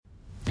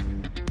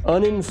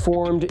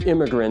Uninformed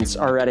immigrants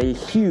are at a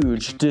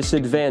huge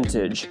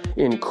disadvantage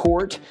in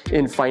court,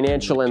 in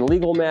financial and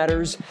legal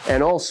matters,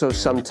 and also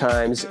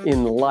sometimes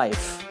in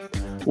life.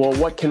 Well,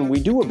 what can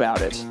we do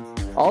about it?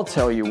 I'll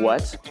tell you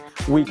what.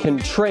 We can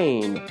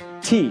train,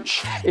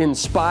 teach,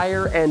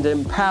 inspire, and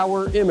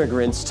empower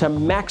immigrants to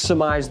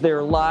maximize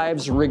their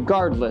lives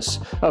regardless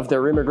of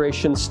their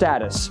immigration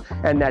status.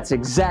 And that's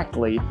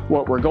exactly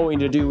what we're going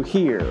to do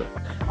here.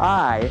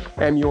 I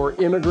am your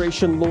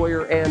immigration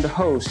lawyer and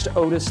host,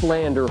 Otis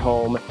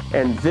Landerholm,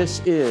 and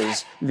this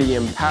is the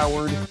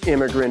Empowered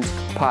Immigrant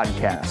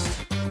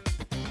Podcast.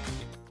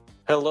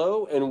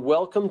 Hello, and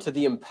welcome to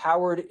the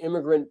Empowered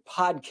Immigrant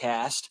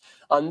Podcast.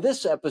 On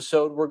this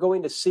episode, we're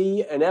going to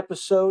see an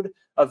episode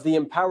of the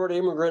Empowered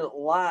Immigrant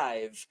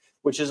Live,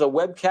 which is a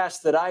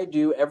webcast that I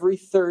do every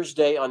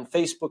Thursday on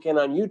Facebook and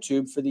on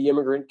YouTube for the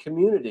immigrant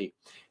community.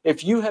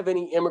 If you have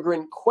any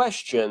immigrant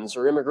questions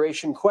or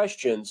immigration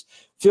questions,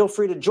 feel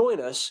free to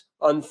join us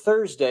on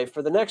Thursday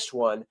for the next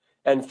one.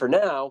 And for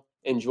now,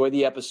 enjoy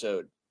the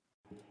episode.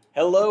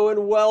 Hello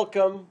and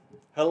welcome.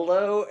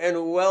 Hello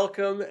and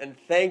welcome. And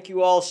thank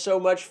you all so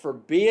much for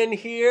being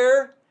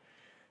here.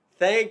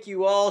 Thank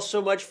you all so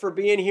much for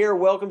being here.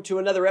 Welcome to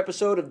another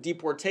episode of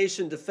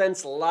Deportation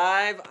Defense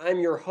Live. I'm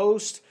your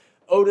host,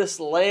 Otis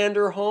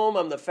Landerholm.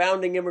 I'm the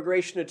founding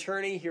immigration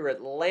attorney here at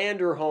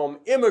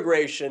Landerholm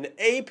Immigration,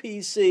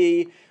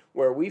 APC,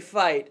 where we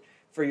fight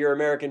for your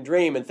American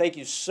dream. And thank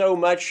you so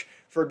much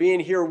for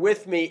being here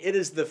with me. It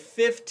is the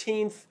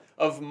 15th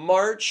of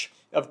March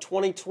of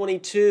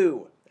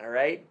 2022, all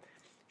right?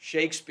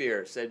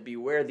 Shakespeare said,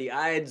 "Beware the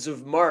Ides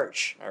of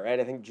March," all right?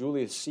 I think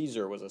Julius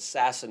Caesar was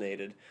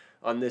assassinated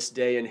on this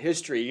day in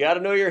history. You got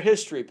to know your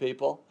history,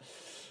 people.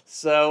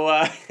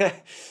 So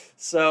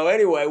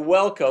anyway,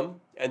 welcome,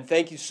 and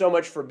thank you so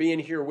much for being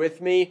here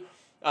with me.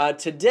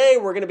 Today,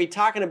 we're going to be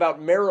talking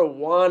about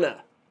marijuana,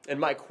 and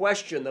my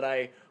question that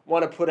I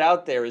want to put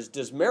out there is,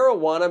 does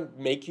marijuana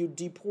make you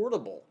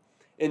deportable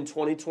in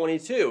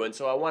 2022? And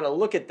so I want to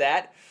look at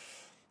that.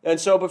 And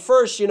so, but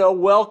first,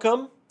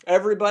 welcome,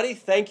 everybody.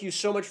 Thank you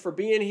so much for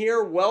being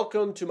here.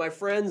 Welcome to my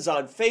friends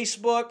on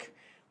Facebook.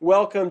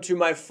 Welcome to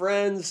my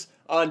friends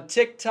on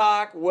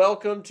TikTok.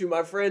 Welcome to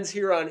my friends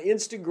here on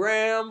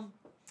Instagram.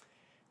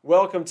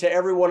 Welcome to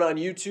everyone on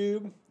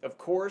YouTube, of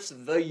course,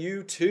 the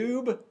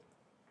YouTube.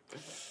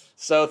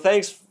 So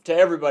thanks to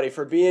everybody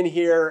for being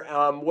here.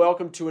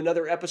 Welcome to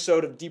another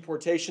episode of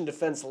Deportation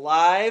Defense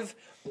Live.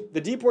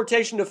 The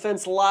Deportation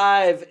Defense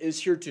Live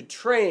is here to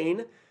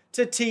train,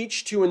 to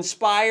teach, to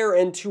inspire,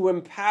 and to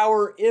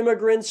empower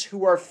immigrants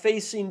who are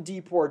facing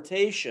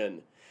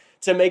deportation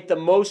to make the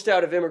most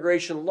out of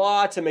immigration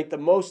law, to make the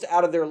most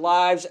out of their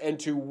lives, and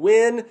to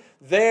win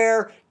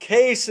their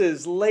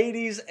cases,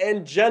 ladies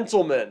and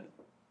gentlemen.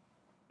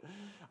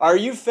 Are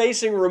you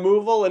facing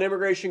removal in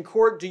immigration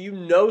court? Do you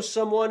know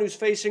someone who's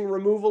facing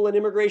removal in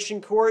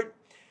immigration court?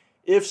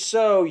 If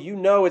so, you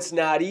know it's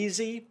not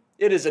easy.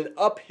 It is an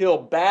uphill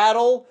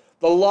battle.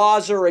 The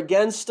laws are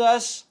against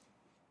us.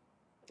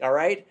 All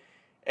right?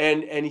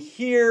 And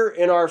here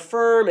in our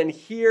firm and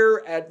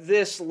here at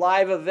this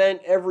live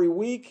event every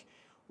week,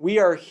 we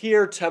are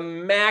here to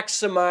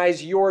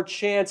maximize your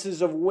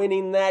chances of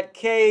winning that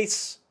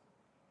case.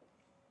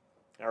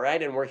 All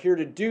right, and we're here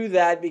to do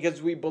that because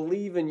we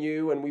believe in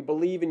you and we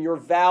believe in your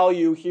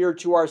value here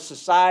to our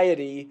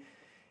society,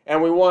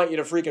 and we want you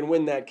to freaking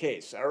win that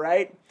case, all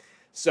right?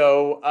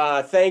 So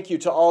thank you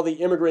to all the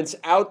immigrants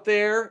out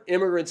there.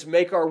 Immigrants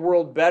make our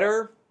world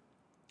better.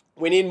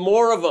 We need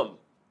more of them,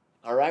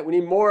 all right? We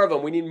need more of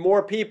them. We need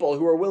more people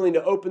who are willing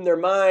to open their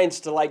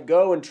minds to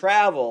go and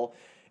travel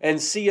and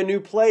see a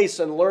new place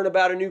and learn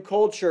about a new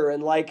culture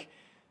and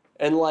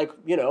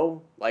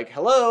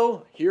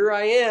hello, here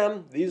I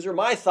am. These are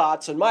my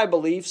thoughts and my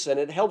beliefs, and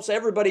it helps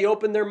everybody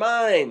open their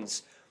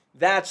minds.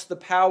 That's the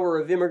power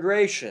of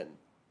immigration.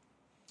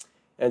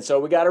 And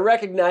so we got to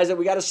recognize it.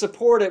 We got to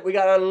support it. We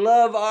got to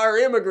love our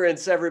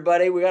immigrants,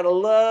 everybody. We got to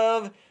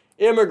love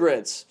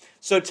immigrants.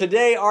 So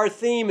today our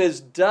theme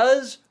is,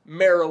 does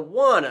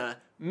marijuana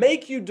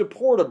make you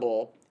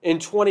deportable in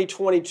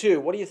 2022?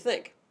 What do you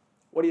think?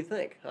 What do you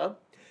think, huh?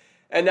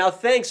 And now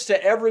thanks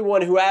to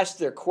everyone who asked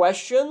their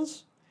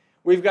questions.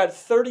 We've got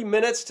 30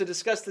 minutes to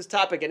discuss this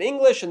topic in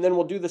English, and then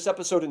we'll do this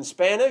episode in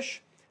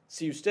Spanish.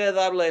 Si usted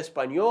habla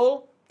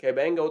español, que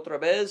venga otra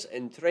vez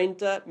en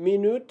 30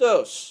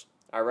 minutos.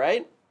 All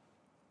right?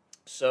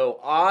 So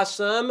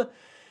awesome.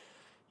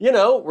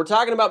 We're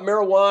talking about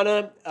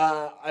marijuana.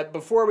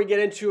 Before we get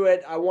into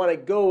it, I want to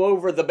go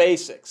over the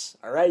basics.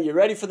 All right? You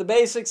ready for the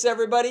basics,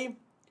 everybody?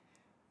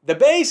 The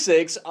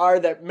basics are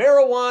that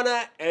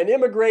marijuana and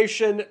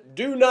immigration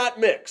do not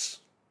mix.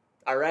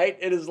 All right?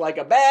 It is like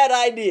a bad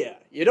idea.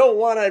 You don't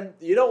want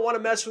to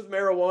mess with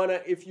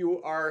marijuana if you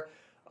are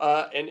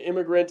an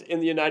immigrant in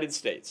the United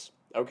States.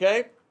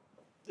 Okay?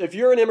 If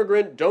you're an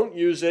immigrant, don't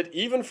use it,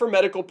 even for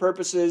medical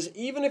purposes,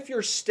 even if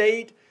your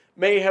state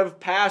may have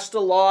passed a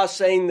law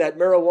saying that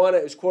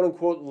marijuana is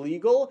quote-unquote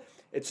legal.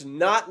 It's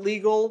not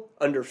legal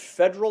under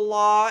federal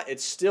law.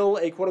 It's still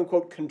a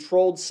quote-unquote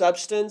controlled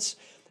substance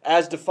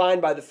as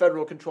defined by the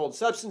Federal Controlled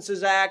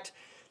Substances Act.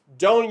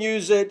 Don't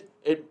use it.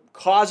 It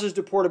causes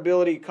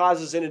deportability,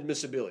 causes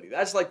inadmissibility.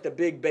 That's like the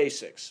big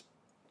basics.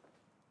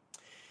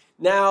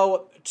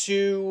 Now,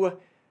 to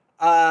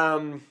go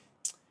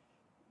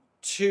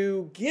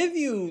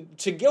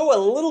a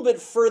little bit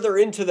further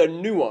into the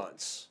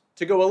nuance,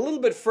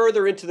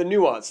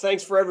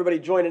 thanks for everybody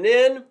joining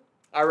in,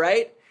 all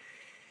right?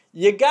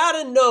 You got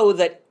to know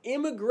that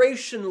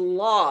immigration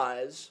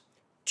laws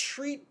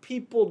treat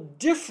people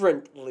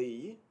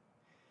differently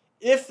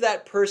if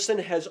that person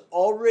has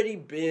already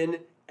been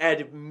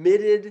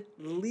admitted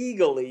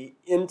legally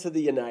into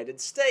the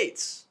United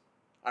States,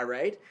 all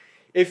right?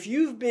 If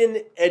you've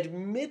been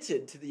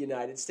admitted to the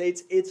United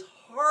States, it's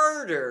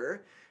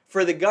harder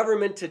for the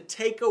government to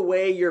take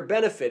away your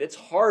benefit. It's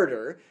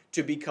harder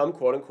to become,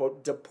 quote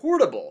unquote,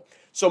 deportable.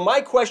 So my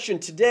question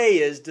today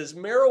is, does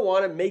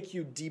marijuana make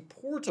you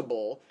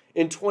deportable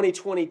in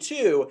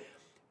 2022?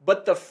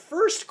 But the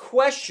first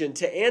question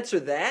to answer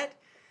that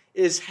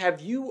is,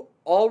 have you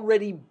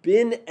already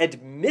been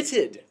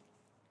admitted?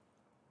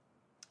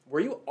 Were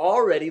you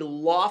already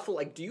lawful?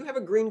 Like, do you have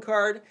a green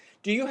card?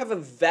 Do you have a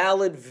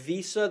valid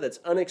visa that's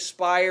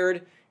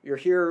unexpired? You're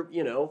here,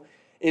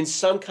 in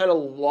some kind of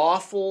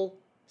lawful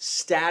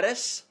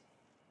status,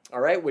 all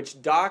right,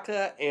 which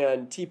DACA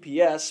and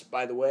TPS,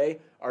 by the way,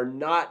 are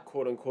not,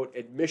 quote unquote,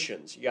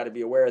 admissions. You got to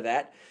be aware of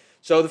that.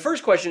 So the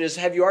first question is,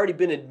 have you already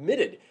been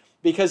admitted?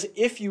 Because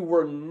if you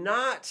were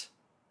not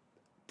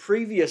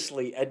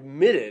previously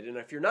admitted, and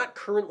if you're not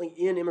currently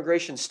in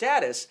immigration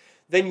status,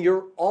 then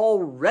you're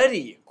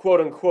already, quote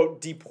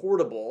unquote,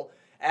 deportable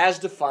as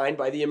defined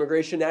by the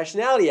Immigration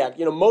Nationality Act.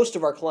 Most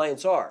of our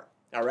clients are.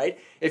 All right?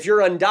 If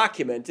you're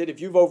undocumented, if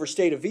you've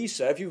overstayed a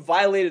visa, if you've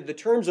violated the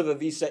terms of a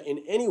visa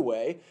in any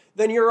way,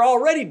 then you're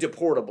already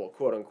deportable,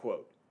 quote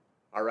unquote.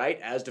 All right?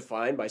 As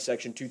defined by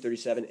Section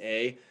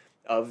 237A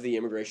of the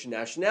Immigration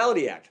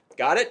Nationality Act.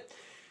 Got it?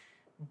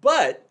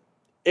 But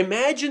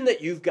imagine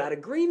that you've got a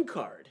green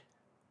card.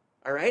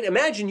 All right?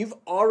 Imagine you've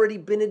already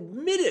been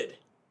admitted.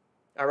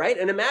 All right?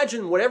 And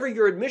imagine whatever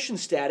your admission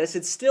status,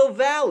 it's still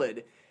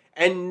valid.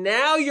 And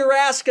now you're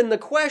asking the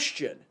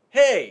question,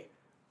 hey,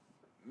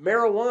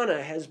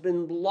 marijuana has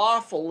been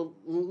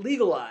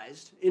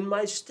legalized in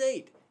my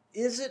state.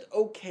 Is it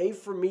okay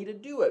for me to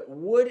do it?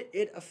 Would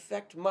it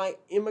affect my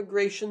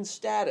immigration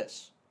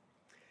status?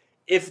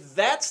 If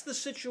that's the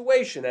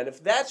situation, and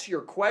if that's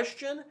your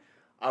question,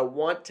 I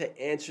want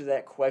to answer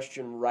that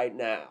question right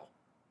now.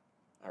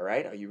 All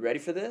right, are you ready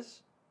for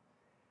this?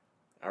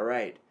 All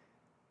right.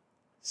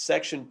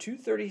 Section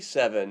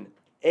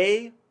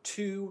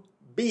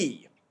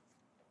 237A2B,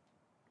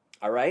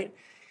 all right,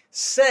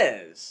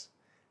 says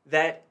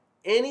that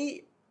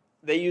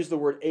they use the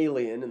word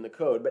alien in the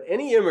code, but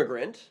any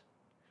immigrant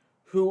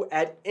who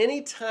at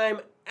any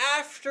time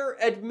after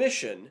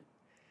admission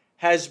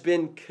has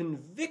been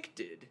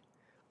convicted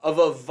of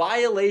a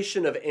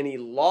violation of any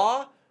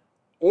law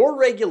or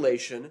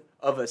regulation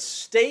of a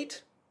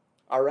state,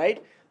 all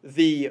right,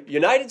 the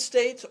United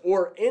States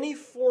or any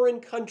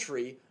foreign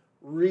country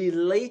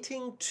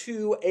relating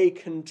to a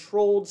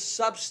controlled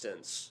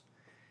substance,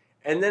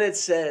 and then it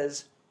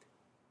says,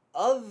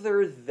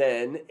 other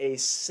than a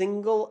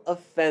single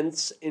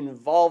offense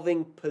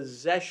involving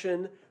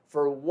possession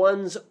for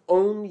one's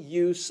own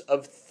use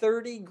of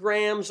 30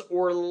 grams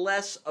or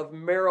less of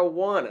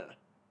marijuana,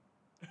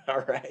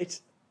 all right,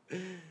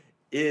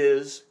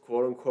 is,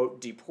 quote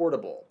unquote,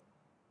 deportable.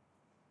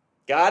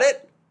 Got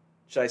it?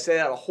 Should I say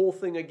that whole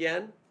thing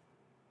again?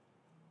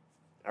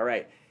 All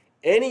right.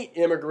 Any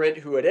immigrant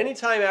who at any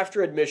time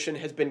after admission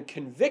has been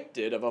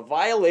convicted of a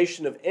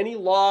violation of any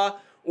law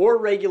or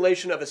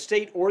regulation of a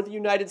state or the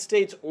United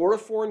States or a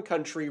foreign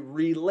country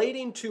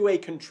relating to a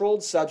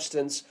controlled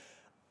substance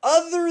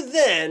other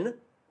than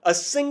a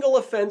single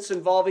offense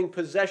involving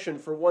possession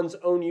for one's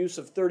own use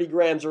of 30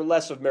 grams or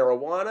less of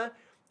marijuana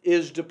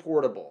is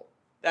deportable.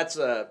 That's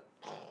And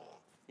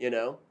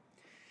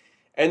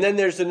then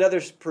there's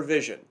another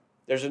provision.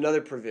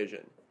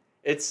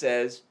 It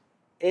says,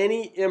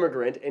 any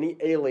immigrant, any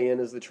alien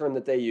is the term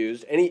that they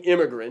used, any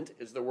immigrant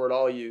is the word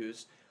I'll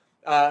use,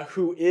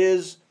 who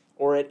is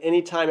or at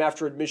any time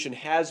after admission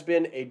has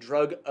been a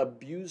drug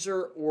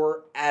abuser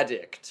or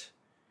addict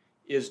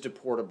is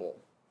deportable.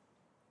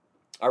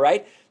 All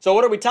right? So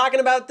what are we talking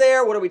about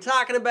there? What are we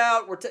talking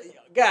about?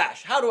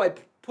 Gosh, how do I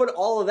put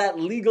all of that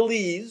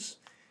legalese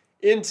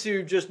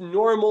into just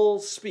normal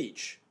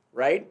speech,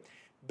 right?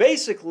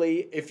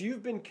 Basically, if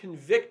you've been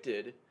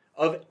convicted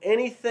of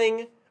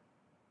anything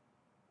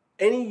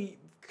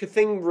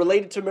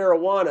related to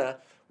marijuana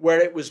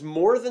where it was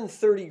more than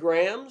 30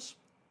 grams,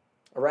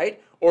 all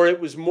right, or it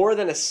was more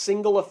than a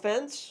single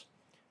offense,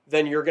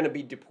 then you're going to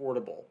be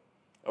deportable,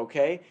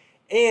 okay?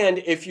 And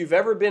if you've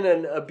ever been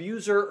an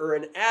abuser or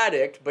an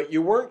addict, but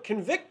you weren't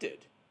convicted,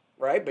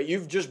 right, but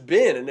you've just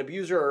been an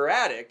abuser or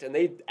addict, and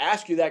they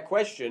ask you that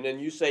question, and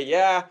you say,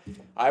 yeah,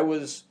 I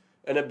was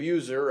an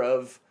abuser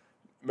of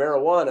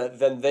marijuana,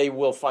 then they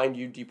will find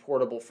you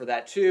deportable for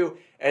that too,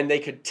 and they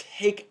could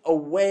take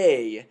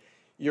away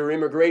your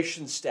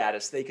immigration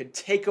status. They could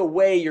take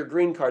away your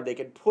green card. They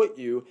could put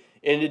you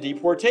into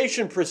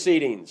deportation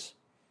proceedings.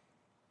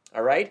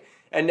 All right?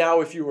 And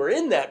now if you were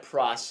in that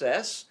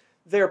process,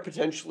 there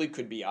potentially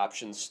could be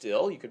options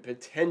still. You could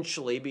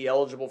potentially be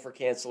eligible for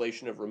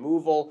cancellation of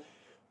removal,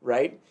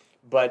 right?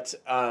 But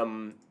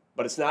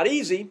it's not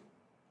easy,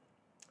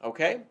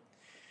 okay?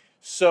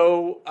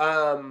 So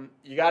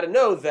you got to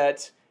know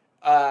that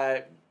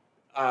that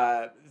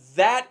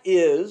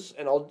is,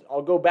 and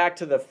I'll go back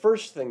to the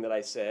first thing that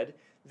I said,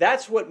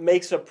 that's what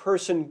makes a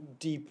person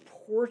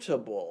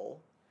deportable.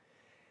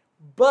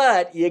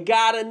 But you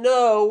got to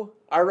know,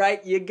 all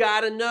right, you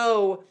got to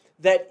know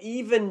that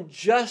even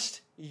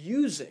just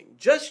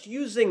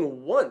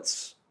using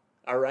once,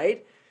 all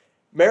right,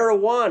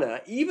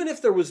 marijuana, even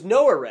if there was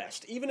no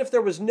arrest, even if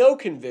there was no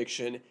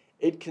conviction,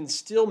 it can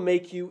still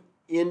make you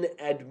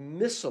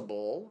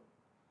inadmissible.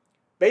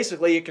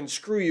 Basically, it can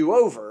screw you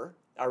over,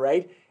 all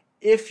right,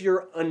 if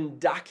you're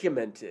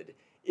undocumented,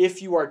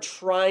 if you are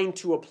trying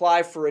to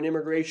apply for an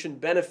immigration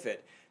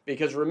benefit.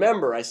 Because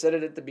remember, I said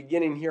it at the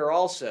beginning here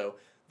also,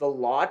 the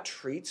law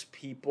treats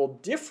people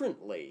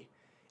differently.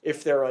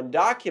 If they're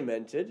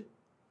undocumented,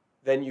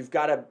 then you've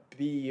got to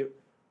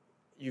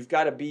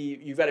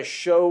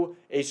show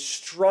a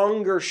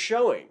stronger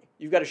showing.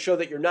 You've got to show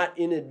that you're not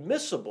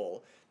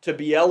inadmissible to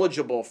be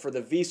eligible for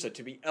the visa,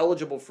 to be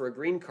eligible for a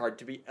green card,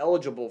 to be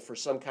eligible for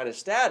some kind of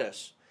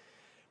status.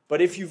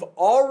 But if you've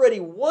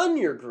already won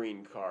your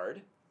green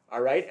card,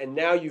 all right, and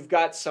now you've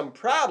got some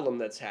problem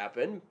that's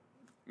happened,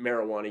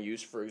 marijuana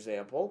use, for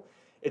example,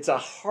 it's a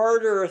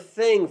harder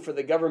thing for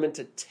the government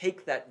to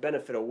take that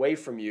benefit away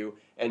from you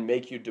and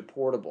make you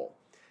deportable.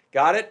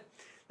 Got it?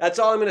 That's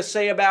all I'm going to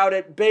say about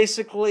it.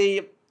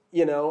 Basically,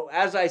 you know,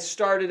 as I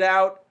started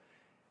out,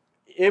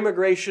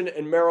 immigration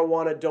and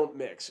marijuana don't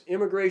mix.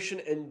 Immigration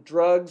and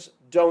drugs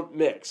don't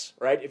mix,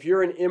 right? If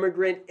you're an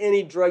immigrant,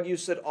 any drug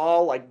use at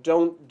all, like,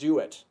 don't do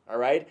it, all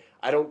right?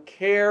 I don't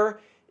care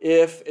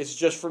if it's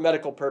just for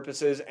medical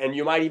purposes, and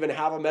you might even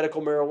have a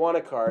medical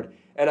marijuana card,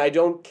 and I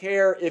don't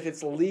care if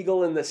it's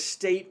legal in the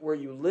state where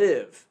you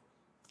live,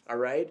 all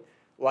right?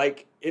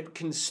 Like, it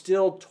can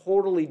still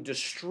totally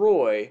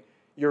destroy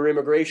your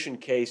immigration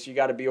case. You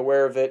got to be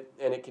aware of it,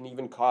 and it can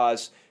even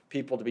cause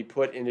people to be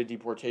put into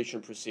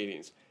deportation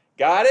proceedings.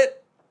 Got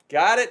it?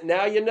 Got it?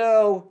 Now you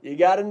know. You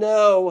got to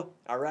know,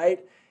 all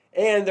right?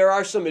 And there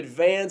are some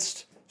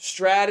advanced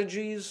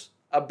strategies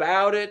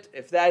about it.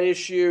 If that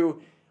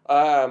issue,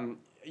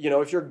 you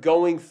know, if you're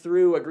going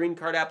through a green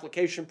card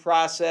application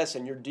process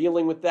and you're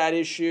dealing with that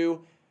issue,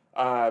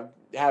 have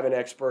an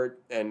expert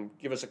and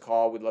give us a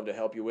call. We'd love to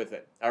help you with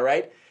it, all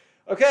right?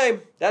 Okay,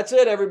 that's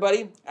it,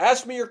 everybody.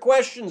 Ask me your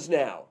questions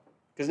now,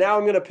 because now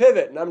I'm going to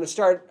pivot and I'm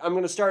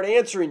going to start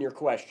answering your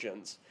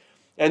questions.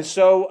 And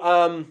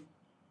so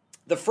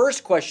the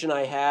first question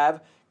I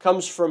have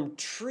comes from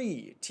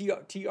Tree,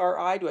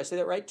 T-R-I. Do I say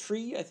that right?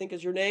 Tree, I think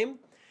is your name.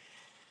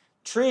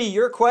 Tree,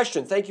 your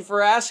question. Thank you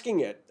for asking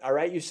it. All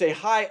right, you say,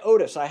 hi,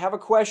 Otis, I have a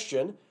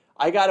question.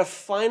 I got a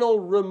final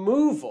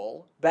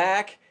removal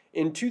back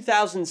in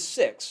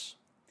 2006,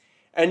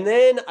 and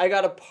then I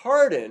got a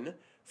pardon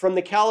from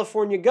the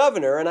California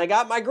governor, and I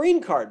got my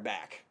green card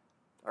back.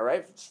 All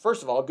right,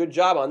 first of all, good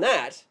job on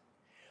that.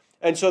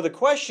 And so the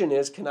question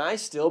is, can I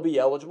still be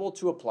eligible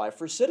to apply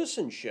for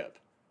citizenship?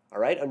 All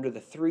right, under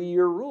the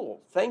 3-year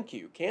rule. Thank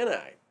you, can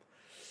I?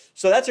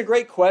 So that's a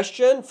great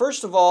question.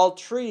 First of all,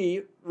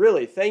 Tree,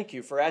 really, thank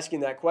you for asking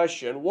that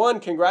question. One,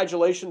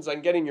 congratulations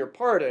on getting your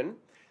pardon.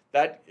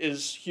 That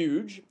is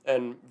huge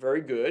and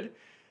very good.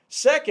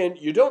 Second,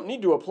 you don't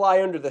need to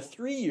apply under the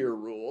 3-year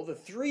rule. The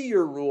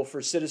 3-year rule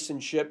for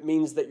citizenship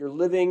means that you're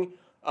living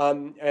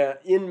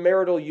in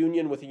marital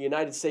union with a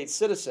United States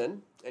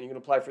citizen, and you can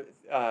apply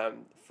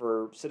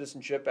for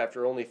citizenship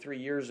after only 3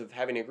 years of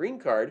having a green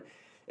card.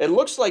 It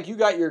looks like you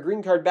got your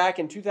green card back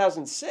in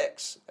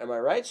 2006, am I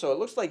right? So it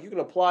looks like you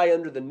can apply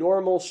under the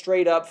normal,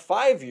 straight-up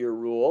 5-year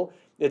rule.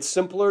 It's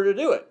simpler to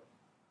do it,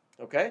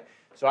 okay?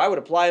 So I would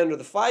apply under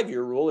the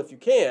 5-year rule if you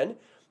can,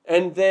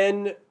 and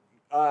then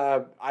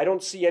I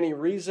don't see any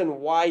reason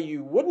why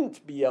you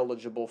wouldn't be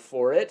eligible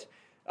for it.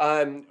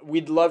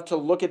 We'd love to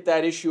look at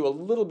that issue a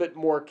little bit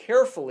more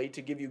carefully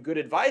to give you good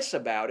advice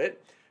about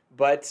it.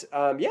 But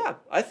yeah,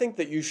 I think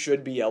that you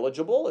should be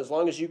eligible as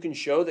long as you can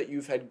show that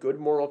you've had good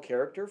moral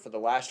character for the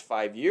last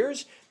 5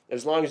 years,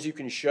 as long as you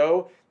can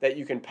show that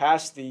you can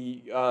pass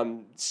the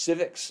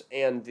civics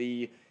and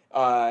the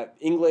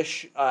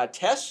English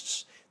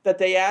tests that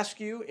they ask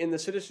you in the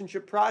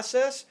citizenship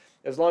process,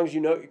 as long as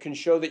you can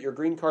show that your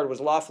green card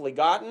was lawfully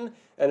gotten,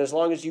 and as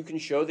long as you can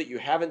show that you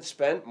haven't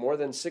spent more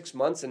than 6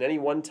 months in any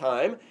one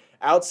time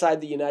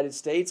outside the United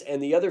States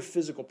and the other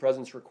physical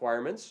presence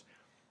requirements,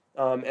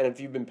 and if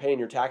you've been paying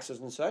your taxes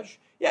and such,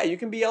 yeah, you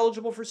can be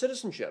eligible for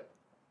citizenship,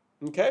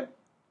 okay?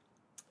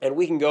 And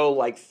we can go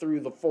like through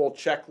the full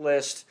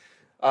checklist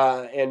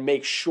and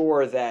make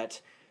sure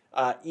that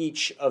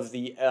each of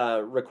the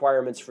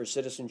requirements for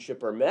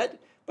citizenship are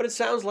met, but it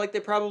sounds like they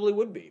probably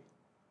would be,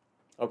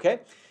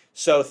 okay?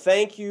 So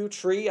thank you,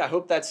 Tree. I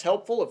hope that's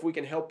helpful. If we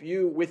can help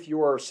you with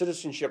your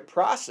citizenship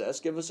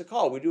process, give us a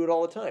call. We do it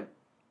all the time,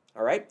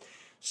 all right?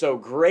 So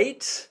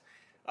great.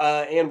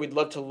 And we'd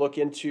love to look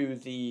into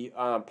the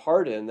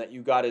pardon that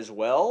you got as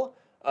well,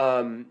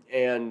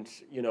 and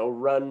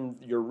run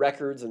your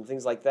records and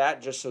things like that,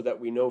 just so that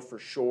we know for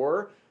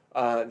sure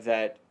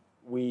that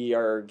we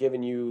are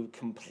giving you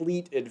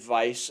complete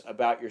advice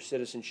about your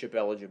citizenship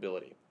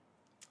eligibility.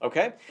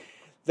 Okay?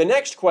 The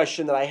next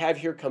question that I have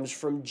here comes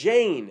from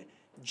Jane.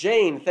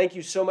 Jane, thank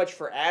you so much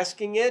for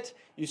asking it.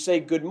 You say,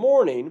 good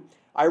morning.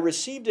 I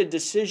received a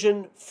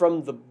decision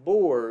from the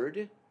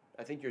board,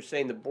 I think you're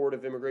saying the Board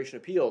of Immigration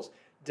Appeals,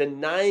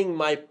 denying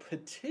my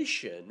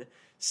petition,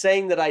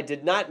 saying that I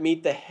did not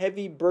meet the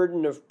heavy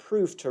burden of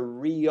proof to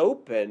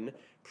reopen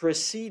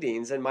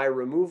proceedings, and my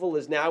removal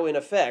is now in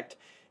effect,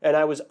 and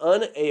I was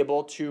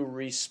unable to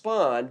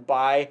respond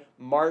by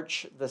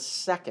March the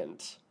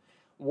 2nd.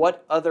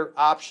 What other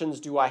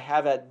options do I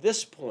have at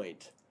this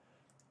point?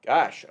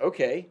 Gosh,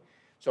 okay.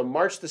 So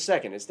March the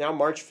 2nd, it's now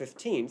March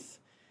 15th.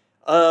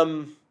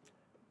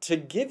 To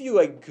give you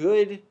a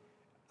good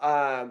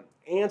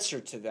answer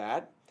to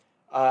that,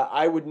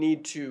 I would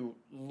need to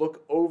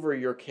look over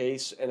your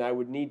case, and I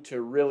would need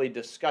to really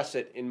discuss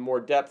it in more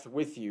depth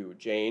with you,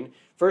 Jane.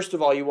 First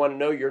of all, you want to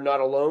know you're not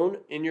alone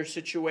in your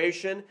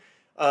situation.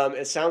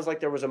 It sounds like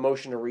there was a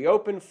motion to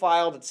reopen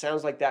filed. It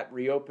sounds like that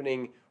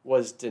reopening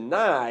was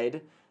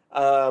denied.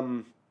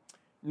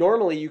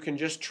 Normally, you can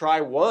just try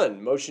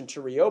one motion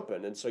to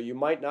reopen, and so you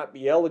might not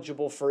be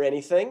eligible for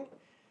anything,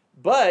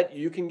 but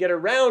you can get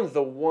around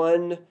the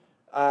one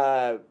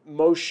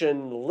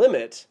motion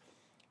limit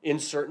in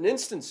certain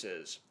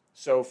instances.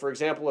 So, for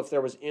example, if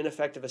there was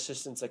ineffective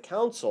assistance of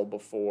counsel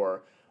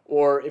before,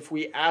 or if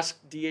we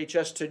asked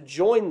DHS to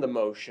join the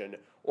motion,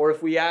 or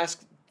if we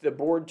asked the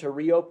board to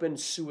reopen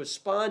sua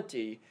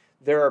sponte,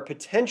 there are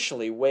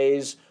potentially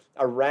ways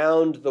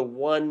around the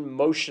one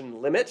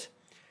motion limit,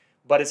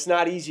 but it's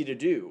not easy to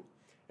do.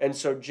 And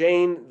so,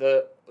 Jane,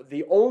 the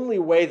only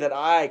way that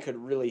I could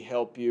really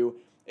help you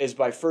is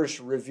by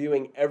first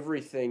reviewing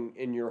everything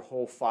in your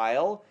whole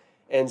file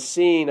and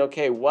seeing,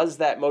 okay, was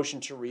that motion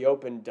to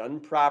reopen done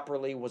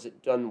properly? Was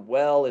it done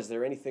well? Is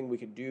there anything we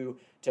could do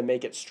to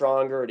make it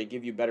stronger or to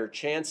give you better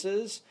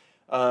chances?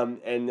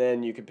 And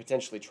then you could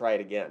potentially try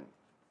it again.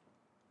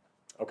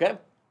 Okay?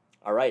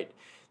 All right.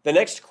 The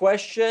next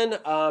question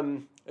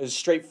is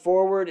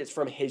straightforward. It's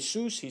from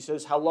Jesus. He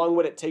says, how long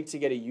would it take to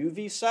get a U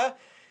visa?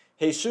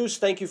 Jesus,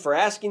 thank you for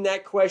asking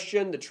that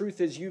question. The truth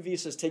is U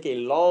visas take a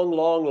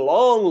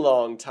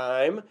long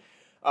time.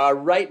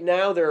 Right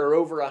now, there are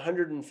over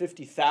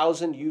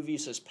 150,000 U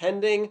visas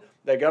pending.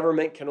 The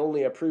government can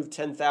only approve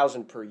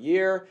 10,000 per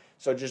year.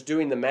 So just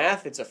doing the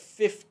math, it's a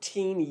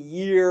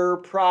 15-year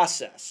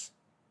process.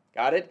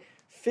 Got it?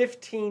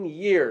 15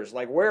 years.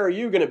 Like, where are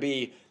you going to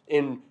be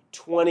in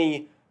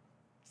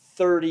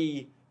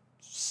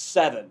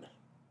 2037?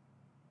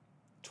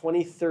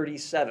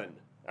 2037.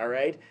 All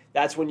right?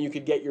 That's when you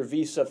could get your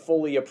visa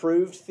fully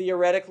approved,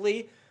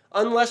 theoretically,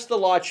 unless the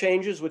law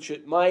changes, which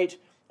it might,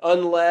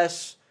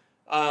 unless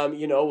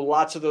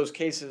lots of those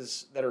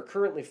cases that are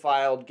currently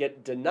filed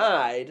get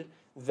denied,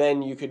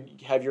 then you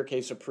could have your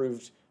case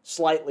approved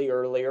slightly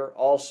earlier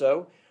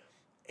also.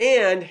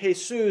 And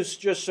Jesus,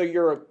 just so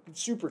you're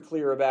super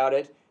clear about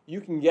it,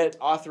 you can get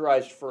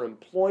authorized for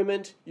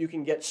employment. You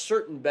can get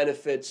certain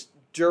benefits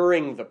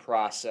during the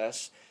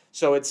process.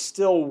 So it's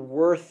still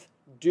worth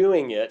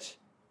doing it,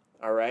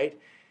 all right?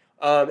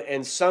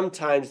 And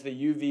sometimes the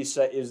U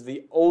visa is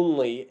the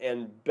only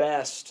and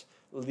best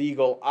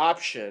legal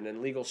option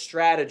and legal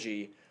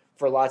strategy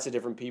for lots of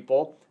different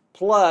people.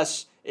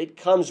 Plus, it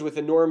comes with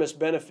enormous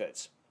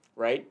benefits,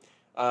 right?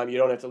 You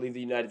don't have to leave the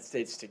United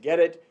States to get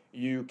it.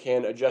 You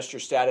can adjust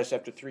your status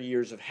after 3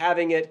 years of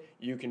having it.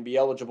 You can be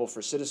eligible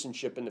for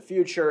citizenship in the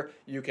future.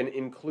 You can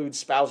include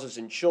spouses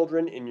and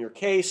children in your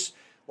case.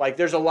 Like,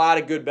 there's a lot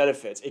of good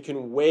benefits. It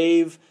can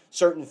waive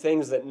certain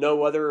things that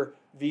no other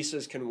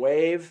visas can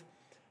waive.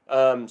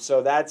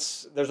 So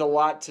there's a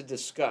lot to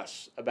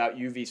discuss about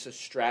U visa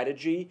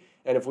strategy.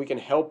 And if we can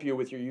help you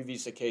with your U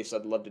visa case,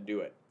 I'd love to do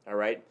it. All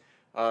right?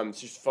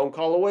 It's just a phone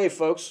call away,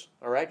 folks.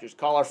 All right? Just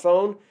call our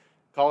phone,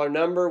 call our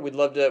number. We'd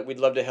love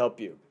to help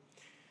you.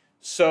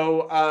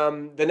 So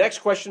the next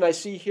question I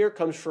see here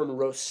comes from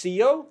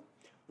Rocio.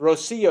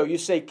 Rocio, you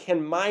say,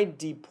 can my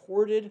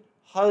deported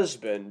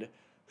husband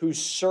who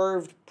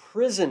served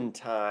prison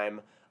time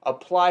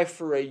apply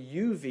for a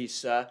U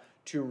visa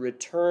to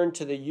return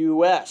to the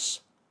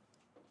U.S.?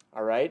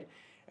 All right?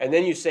 And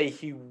then you say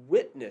he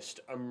witnessed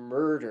a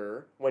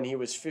murder when he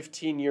was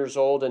 15 years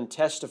old and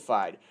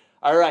testified.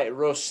 All right,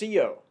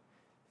 Rocio,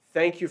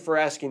 thank you for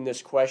asking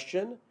this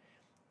question.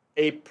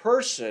 A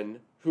person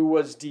who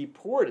was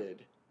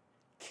deported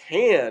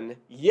can,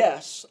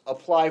 yes,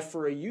 apply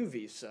for a U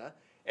visa,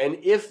 and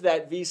if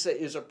that visa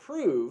is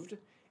approved,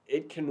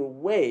 it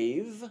can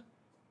waive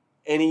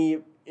any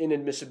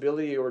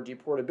inadmissibility or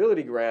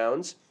deportability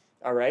grounds,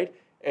 all right,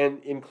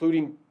 and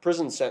including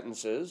prison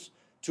sentences,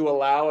 to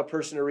allow a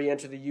person to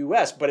re-enter the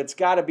U.S., but it's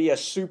got to be a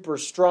super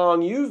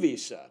strong U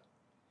visa.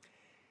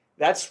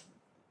 That's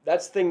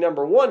thing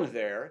number one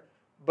there.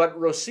 But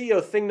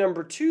Rocio, thing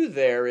number two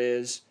there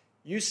is,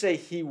 you say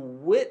he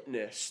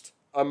witnessed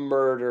a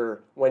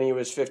murder when he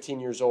was 15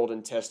 years old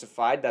and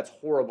testified. That's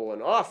horrible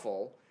and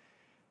awful.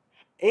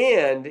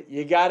 And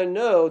you got to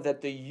know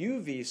that the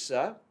U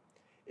visa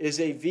is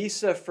a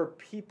visa for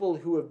people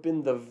who have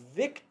been the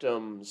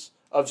victims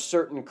of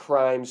certain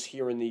crimes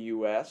here in the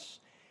U.S.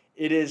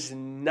 It is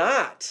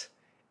not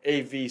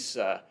a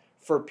visa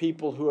for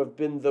people who have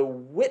been the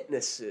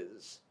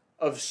witnesses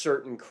of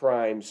certain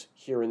crimes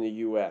here in the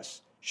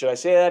U.S. Should I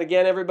say that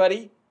again,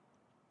 everybody?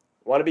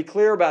 I want to be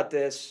clear about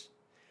this.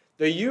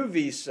 The U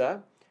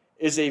visa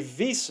is a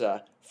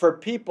visa for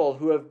people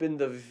who have been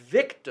the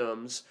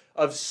victims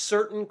of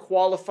certain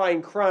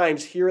qualifying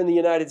crimes here in the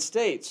United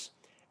States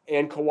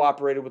and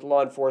cooperated with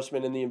law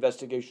enforcement in the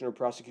investigation or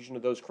prosecution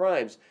of those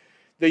crimes.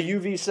 The U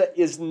visa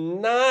is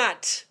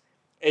not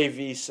a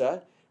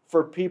visa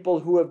for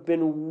people who have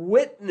been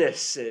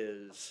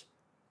witnesses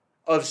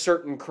of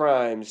certain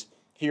crimes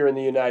here in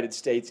the United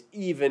States,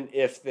 even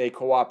if they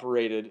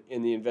cooperated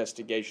in the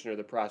investigation or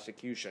the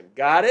prosecution.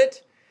 Got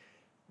it?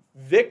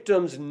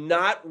 Victims,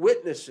 not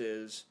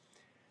witnesses.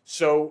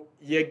 So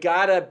you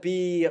gotta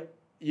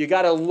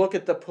look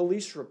at the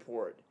police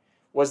report.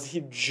 Was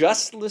he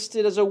just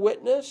listed as a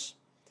witness?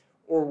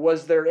 Or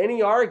was there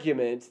any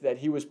argument that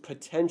he was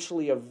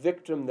potentially a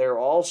victim there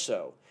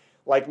also?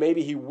 Like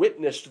maybe he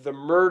witnessed the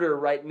murder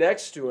right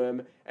next to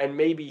him, and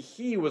maybe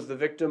he was the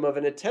victim of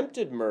an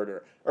attempted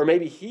murder, or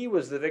maybe he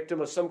was the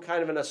victim of some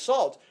kind of an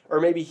assault, or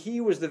maybe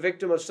he was the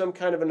victim of some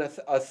kind of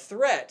a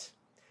threat.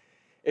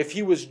 If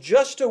he was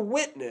just a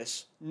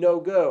witness, no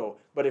go.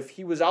 But if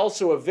he was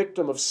also a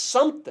victim of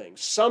something,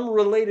 some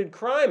related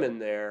crime in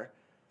there,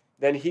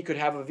 then he could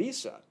have a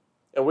visa,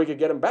 and we could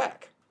get him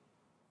back.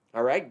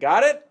 All right,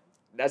 got it?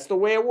 That's the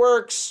way it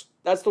works.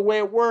 That's the way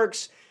it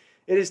works.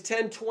 It is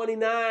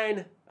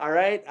 10:29. All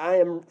right, I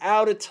am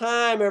out of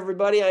time,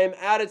 everybody. I am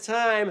out of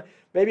time.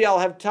 Maybe I'll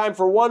have time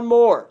for one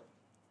more.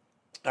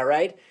 All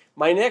right,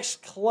 my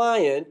next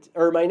question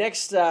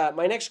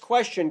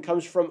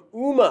comes from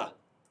Uma.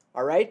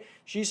 All right,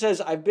 she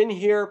says, I've been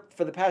here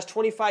for the past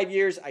 25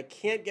 years. I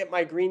can't get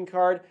my green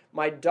card.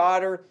 My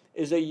daughter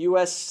is a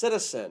U.S.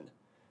 citizen.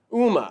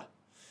 Uma.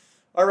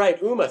 All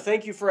right, Uma,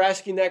 thank you for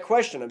asking that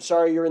question. I'm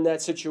sorry you're in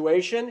that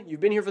situation.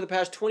 You've been here for the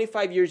past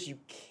 25 years. You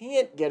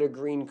can't get a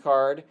green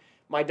card.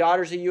 My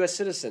daughter's a U.S.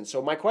 citizen.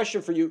 So my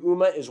question for you,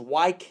 Uma, is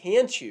why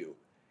can't you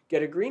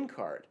get a green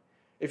card?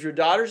 If your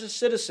daughter's a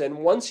citizen,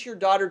 once your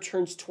daughter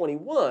turns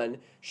 21,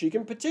 she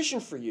can petition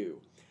for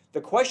you.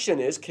 The question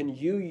is, can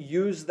you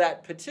use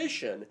that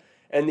petition?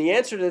 And the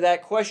answer to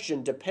that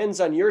question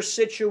depends on your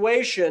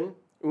situation,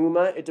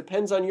 Uma. It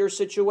depends on your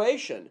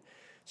situation.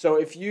 So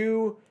if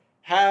you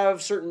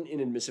have certain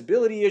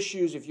inadmissibility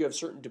issues, if you have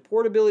certain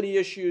deportability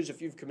issues,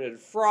 if you've committed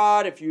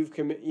fraud, if you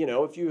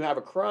have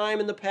a crime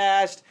in the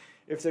past,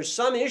 if there's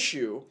some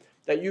issue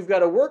that you've got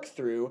to work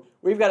through,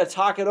 we've got to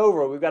talk it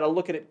over. We've got to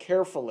look at it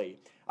carefully.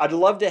 I'd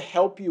love to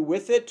help you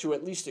with it, to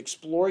at least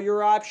explore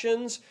your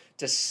options,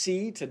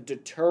 to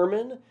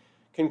determine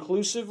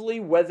conclusively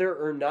whether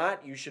or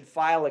not you should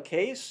file a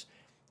case.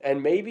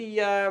 And maybe,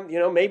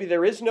 maybe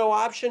there is no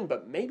option,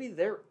 but maybe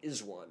there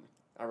is one.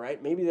 All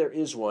right, maybe there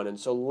is one. And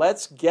so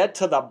let's get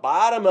to the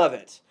bottom of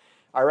it.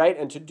 All right,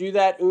 and to do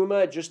that, Uma,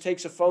 it just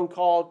takes a phone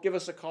call. Give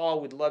us a call.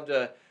 We'd love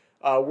to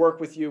work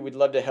with you. We'd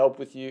love to help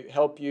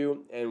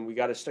you, and we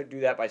got to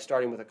do that by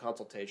starting with a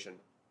consultation.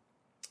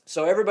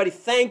 So everybody,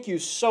 thank you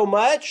so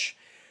much.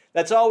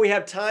 That's all we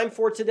have time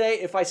for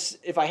today. If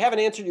I haven't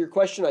answered your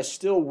question, I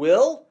still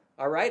will.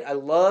 All right, I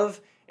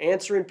love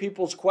answering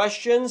people's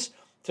questions.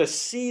 To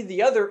see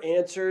the other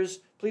answers,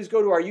 please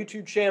go to our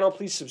YouTube channel.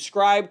 Please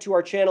subscribe to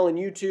our channel in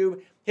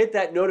YouTube. Hit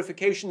that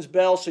notifications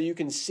bell so you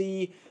can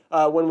see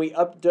when we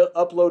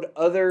upload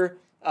other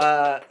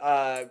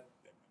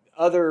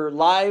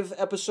live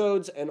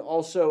episodes and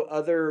also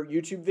other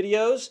YouTube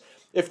videos.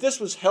 If this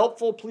was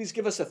helpful, please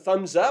give us a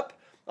thumbs up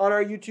on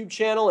our YouTube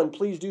channel, and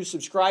please do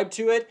subscribe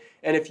to it.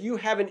 And if you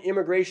have an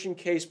immigration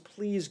case,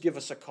 please give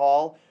us a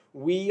call.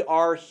 We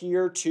are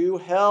here to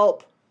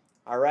help.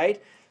 All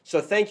right? So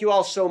thank you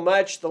all so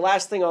much. The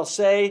last thing I'll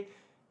say,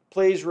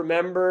 please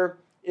remember,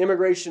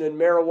 immigration and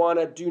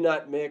marijuana do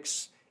not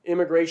mix.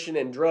 Immigration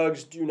and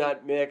drugs do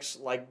not mix.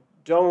 Like,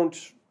 don't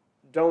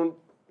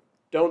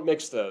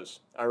mix those,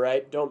 all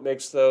right? Don't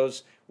mix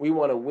those. We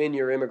want to win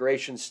your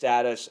immigration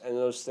status, and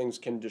those things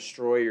can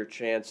destroy your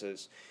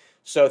chances.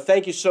 So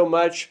thank you so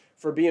much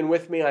for being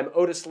with me. I'm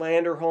Otis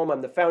Landerholm.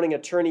 I'm the founding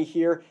attorney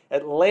here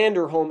at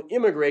Landerholm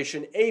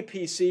Immigration,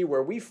 APC,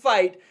 where we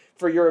fight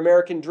for your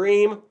American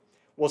dream.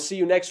 We'll see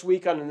you next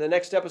week on the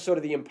next episode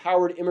of the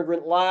Empowered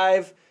Immigrant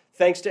Live.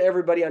 Thanks to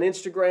everybody on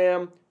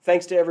Instagram.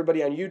 Thanks to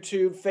everybody on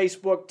YouTube,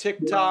 Facebook,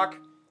 TikTok.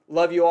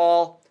 Love you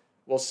all.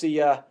 We'll see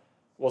you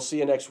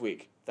next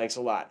week. Thanks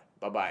a lot.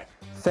 Bye-bye.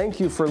 Thank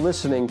you for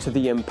listening to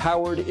the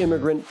Empowered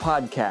Immigrant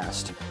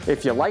Podcast.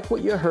 If you like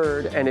what you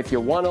heard and if you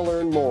want to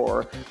learn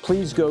more,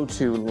 please go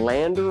to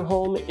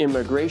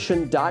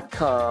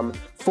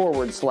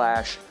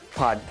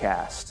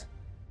landerholmimmigration.com/podcast.